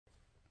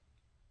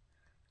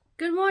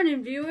Good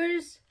morning,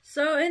 viewers.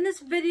 So in this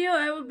video,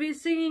 I will be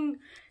singing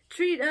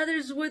Treat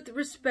Others with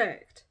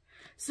Respect.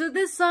 So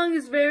this song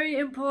is very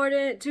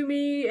important to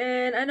me,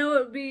 and I know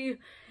it will be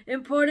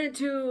important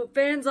to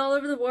fans all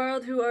over the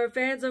world who are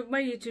fans of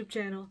my YouTube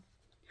channel.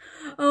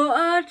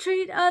 Oh,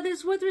 treat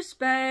others with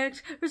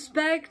respect.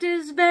 Respect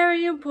is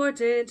very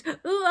important.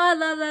 Ooh, ah,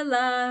 la, la,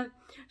 la.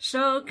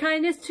 Show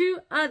kindness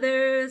to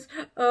others.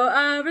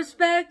 Oh,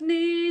 respect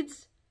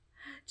needs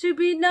to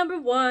be number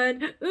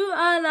one. Ooh,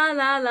 ah, la,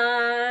 la,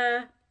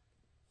 la.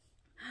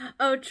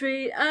 Oh,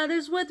 treat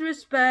others with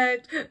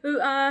respect.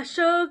 Ooh,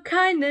 show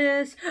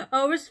kindness.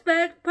 Oh,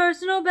 respect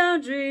personal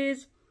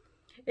boundaries.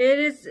 It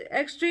is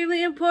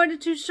extremely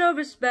important to show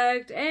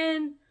respect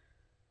and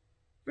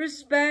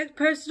respect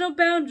personal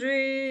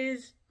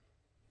boundaries.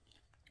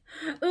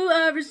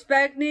 Ooh,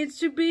 respect needs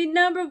to be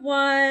number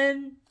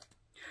one.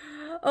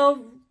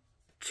 Oh,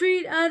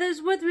 treat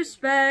others with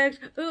respect.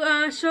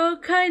 Ooh, show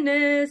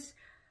kindness.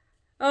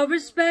 Oh,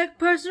 respect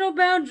personal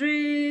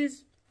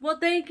boundaries. Well,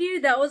 thank you.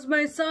 That was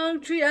my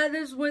song, Treat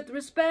Others with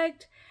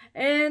Respect.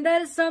 And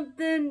that is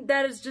something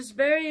that is just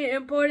very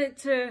important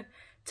to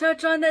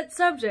touch on that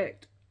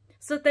subject.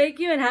 So thank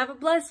you and have a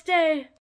blessed day.